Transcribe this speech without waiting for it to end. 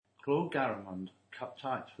Claude Garamond cut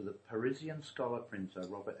types for the Parisian scholar printer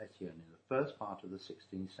Robert Estienne in the first part of the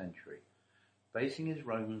 16th century, basing his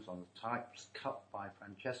Romans on the types cut by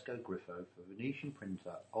Francesco Griffo for Venetian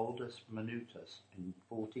printer Aldus Manutius in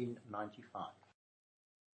 1495.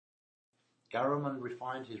 Garamond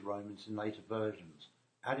refined his Romans in later versions,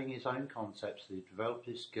 adding his own concepts that he developed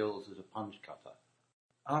his skills as a punch cutter.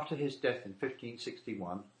 After his death in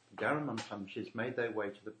 1561, the Garamond punches made their way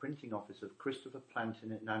to the printing office of Christopher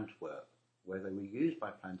Plantin in Antwerp, where they were used by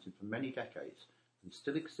Plantin for many decades and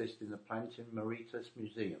still exist in the Plantin Maritus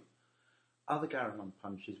Museum. Other Garamond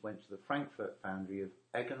punches went to the Frankfurt foundry of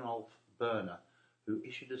Egenolf Berner, who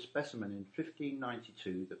issued a specimen in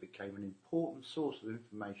 1592 that became an important source of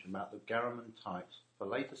information about the Garamond types for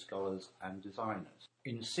later scholars and designers.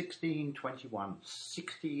 In 1621,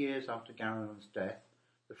 60 years after Garamond's death,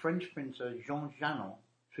 the French printer Jean Janin,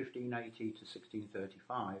 1580 to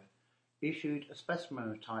 1635, issued a specimen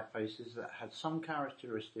of typefaces that had some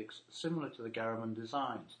characteristics similar to the Garamond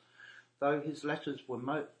designs, though his letters were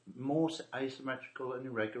more asymmetrical and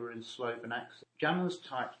irregular in slope and accent. Janin's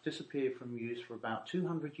types disappeared from use for about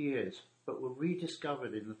 200 years, but were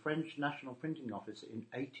rediscovered in the French National Printing Office in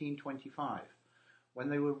 1825, when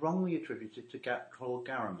they were wrongly attributed to Claude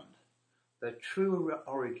Garamond. Their true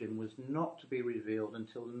origin was not to be revealed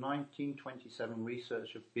until the 1927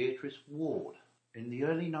 research of Beatrice Ward. In the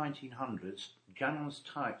early 1900s, Janin's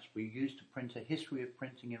types were used to print a history of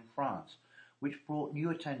printing in France, which brought new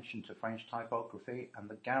attention to French typography and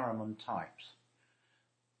the Garamond types.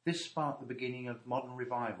 This sparked the beginning of modern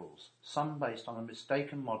revivals, some based on a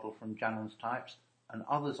mistaken model from Janin's types and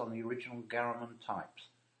others on the original Garamond types.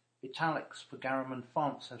 Italics for Garamond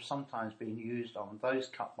fonts have sometimes been used on those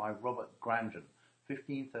cut by Robert Grandin,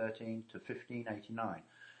 1513 to 1589,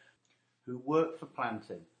 who worked for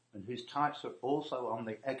Plantin and whose types are also on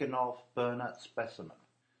the Egenolf Berner specimen.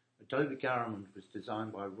 Adobe Garamond was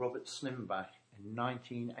designed by Robert Slimbach in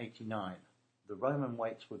 1989. The Roman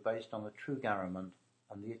weights were based on the true Garamond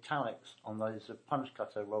and the italics on those of punch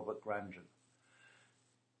cutter Robert Grandin.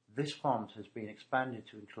 This font has been expanded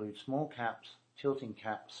to include small caps, tilting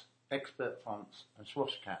caps, expert fonts and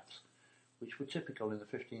swash caps, which were typical in the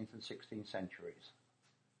 15th and 16th centuries.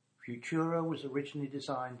 Futura was originally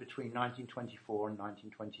designed between 1924 and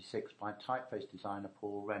 1926 by typeface designer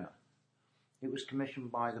Paul Renner. It was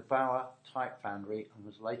commissioned by the Bauer Type Foundry and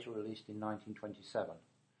was later released in 1927.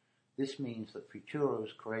 This means that Futura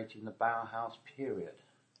was created in the Bauhaus period.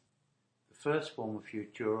 The first form of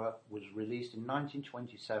Futura was released in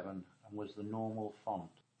 1927 and was the normal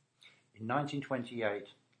font. In 1928,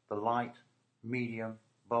 the light, medium,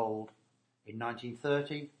 bold. In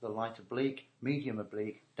 1930, the light oblique, medium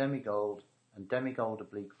oblique, demi-gold and demi-gold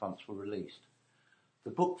oblique fonts were released. The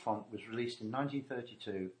book font was released in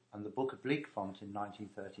 1932 and the book oblique font in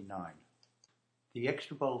 1939. The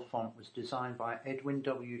extra bold font was designed by Edwin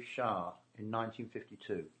W. Shah in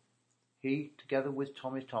 1952. He, together with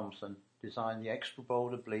Tommy Thompson, designed the extra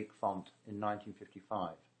bold oblique font in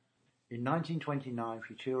 1955. In 1929,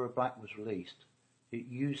 Futura Black was released. It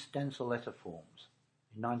used stencil letter forms.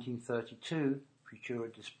 In 1932,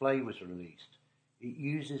 Futura Display was released. It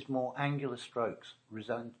uses more angular strokes,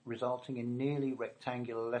 resulting in nearly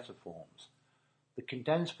rectangular letter forms. The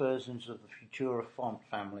condensed versions of the Futura font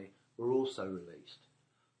family were also released.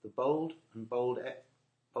 The bold and bold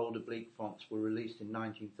oblique fonts were released in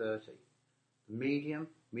 1930. The medium,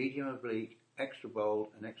 medium oblique, extra bold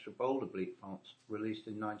and extra bold oblique fonts released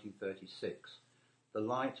in 1936. The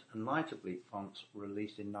light and light oblique fonts were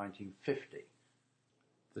released in 1950.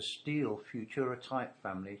 The steel Futura type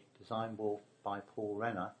family, designed by Paul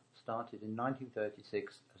Renner, started in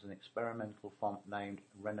 1936 as an experimental font named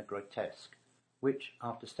Renner Grotesque, which,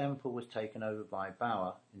 after Stempel was taken over by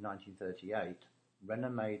Bauer in 1938, Renner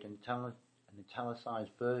made an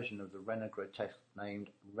italicized version of the Renner Grotesque named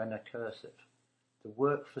Renner Cursive. The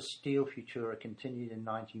work for steel Futura continued in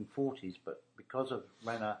the 1940s, but because of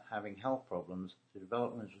Renner having health problems, the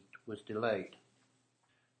development was delayed.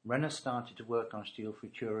 Renner started to work on steel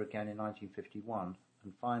Futura again in 1951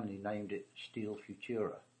 and finally named it Steel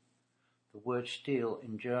Futura. The word steel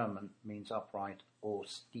in German means upright or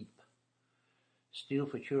steep. Steel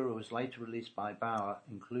Futura was later released by Bauer,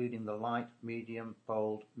 including the light, medium,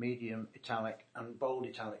 bold, medium, italic and bold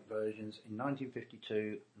italic versions in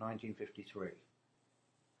 1952, 1953.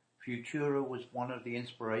 Futura was one of the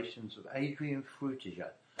inspirations of Adrien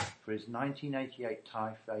Frutiger for his 1988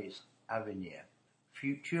 typeface Avenir.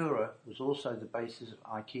 Futura was also the basis of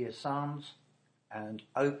IKEA Sans and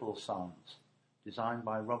Opel Sans, designed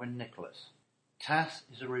by Robin Nicholas. TAS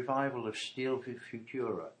is a revival of Steel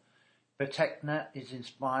Futura, Betecna is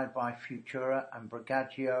inspired by Futura and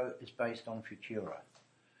Bragaggio is based on Futura.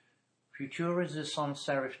 Futura is a sans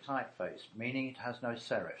serif typeface, meaning it has no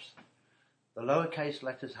serifs. The lowercase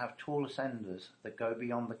letters have tall ascenders that go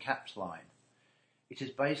beyond the caps line. It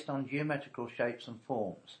is based on geometrical shapes and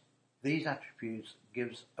forms. These attributes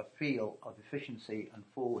gives a feel of efficiency and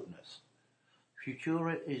forwardness.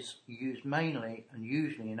 Futura is used mainly and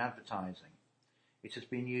usually in advertising. It has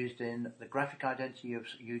been used in the graphic identity of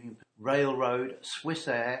Union Railroad,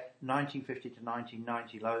 Swissair 1950 to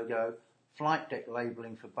 1990 logo, flight deck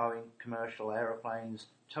labelling for Boeing commercial aeroplanes,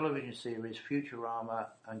 television series Futurama,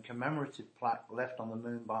 and commemorative plaque left on the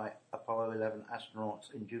moon by Apollo 11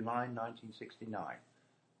 astronauts in July 1969.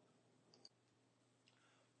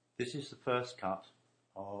 This is the first cut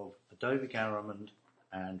of Adobe Garamond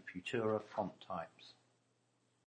and Futura font types.